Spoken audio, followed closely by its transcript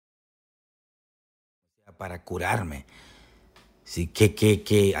Para curarme. Sí,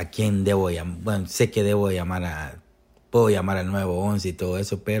 ¿a quién debo llamar? Bueno, sé que puedo llamar al 911 y todo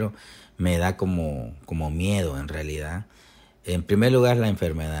eso, pero me da como miedo en realidad. En primer lugar, la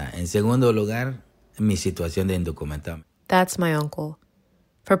enfermedad. En segundo lugar, mi situación de indocumentado. That's my uncle.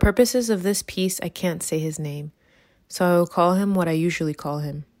 For purposes of this piece, I can't say his name, so I will call him what I usually call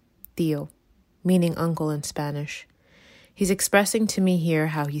him, Tío, meaning uncle in Spanish. He's expressing to me here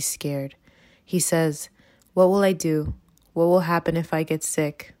how he's scared. He says, "What will I do? What will happen if I get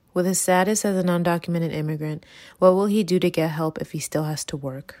sick? With his status as an undocumented immigrant, what will he do to get help if he still has to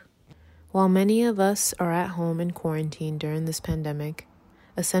work?" While many of us are at home in quarantine during this pandemic,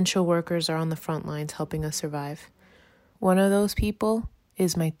 essential workers are on the front lines helping us survive. One of those people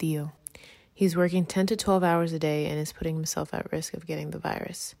is my tío. He's working 10 to 12 hours a day and is putting himself at risk of getting the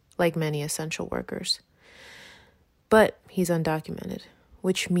virus, like many essential workers. But he's undocumented,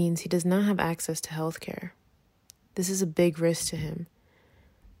 which means he does not have access to health care. This is a big risk to him.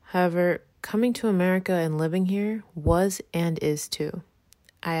 However, coming to America and living here was and is too.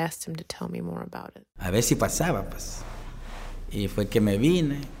 I asked him to tell me more about it. A ver si pasaba, pues. Y fue que me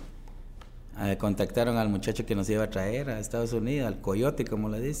vine. Contactaron al muchacho que nos iba a traer a Estados Unidos, al coyote, como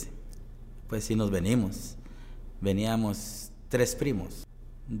le dice. Pues sí nos venimos. Veníamos 3 primos.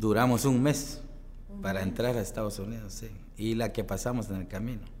 Duramos un mes para entrar a Estados Unidos, sí. Y la que pasamos en el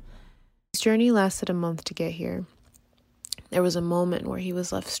camino. His journey lasted a month to get here. There was a moment where he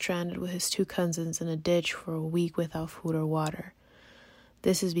was left stranded with his 2 cousins in a ditch for a week without food or water.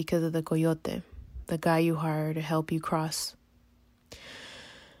 This is because of the coyote, the guy you hire to help you cross.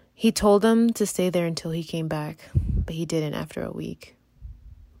 He told them to stay there until he came back, but he didn't after a week.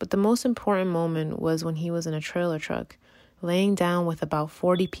 But the most important moment was when he was in a trailer truck, laying down with about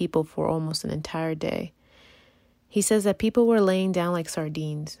 40 people for almost an entire day. He says that people were laying down like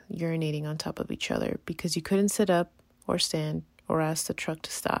sardines, urinating on top of each other because you couldn't sit up or stand or ask the truck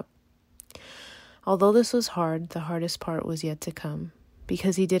to stop. Although this was hard, the hardest part was yet to come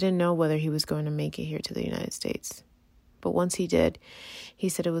because he didn't know whether he was going to make it here to the United States. But once he did, he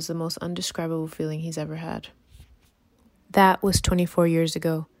said it was the most undescribable feeling he's ever had. That was 24 years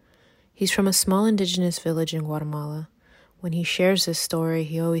ago. He's from a small indigenous village in Guatemala. When he shares this story,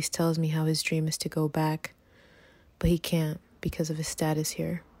 he always tells me how his dream is to go back, but he can't because of his status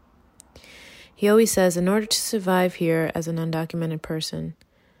here. He always says in order to survive here as an undocumented person,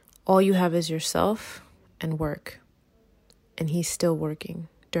 all you have is yourself and work. And he's still working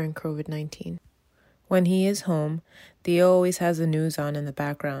during COVID-19. When he is home, Theo always has the news on in the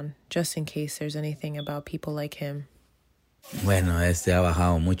background, just in case there's anything about people like him. Bueno, ha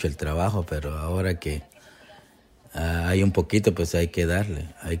bajado mucho el trabajo, pero ahora que hay un poquito, pues hay que darle,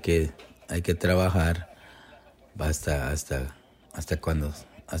 hay que trabajar hasta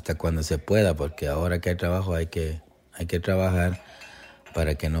cuando se pueda, porque ahora que hay trabajo hay que trabajar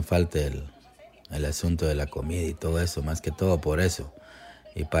para que no falte el asunto de la comida y todo eso, más que todo por eso,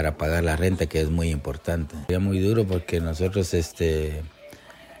 y para pagar la renta, que es muy importante. Sería muy duro porque nosotros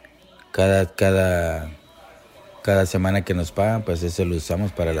cada semana que nos pagan, pues eso lo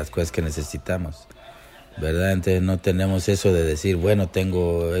usamos para las cosas que necesitamos, ¿verdad? Entonces no tenemos eso de decir, bueno,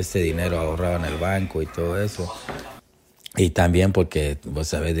 tengo este dinero ahorrado en el banco y todo eso. Y también porque vos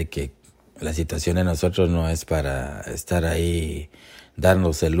sabés de que la situación de nosotros no es para estar ahí,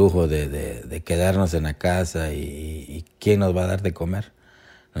 darnos el lujo de quedarnos en la casa y ¿quién nos va a dar de comer?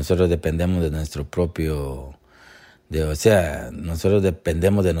 Nosotros dependemos de nuestro propio... nosotros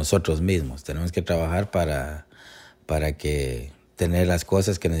dependemos de nosotros mismos. Tenemos que trabajar para que tener las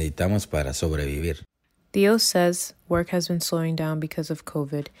cosas que necesitamos para sobrevivir. Theo says work has been slowing down because of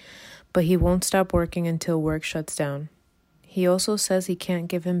COVID, but he won't stop working until work shuts down. He also says he can't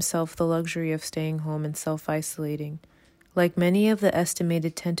give himself the luxury of staying home and self-isolating. Like many of the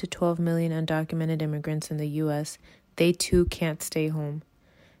estimated 10 to 12 million undocumented immigrants in the U.S., they too can't stay home.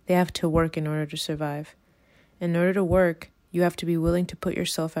 They have to work in order to survive. In order to work, you have to be willing to put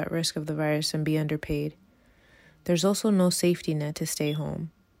yourself at risk of the virus and be underpaid. There's also no safety net to stay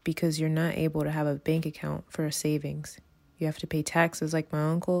home because you're not able to have a bank account for a savings. You have to pay taxes like my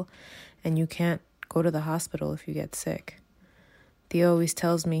uncle, and you can't go to the hospital if you get sick. Theo always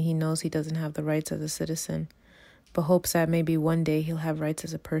tells me he knows he doesn't have the rights as a citizen, but hopes that maybe one day he'll have rights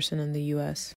as a person in the U.S.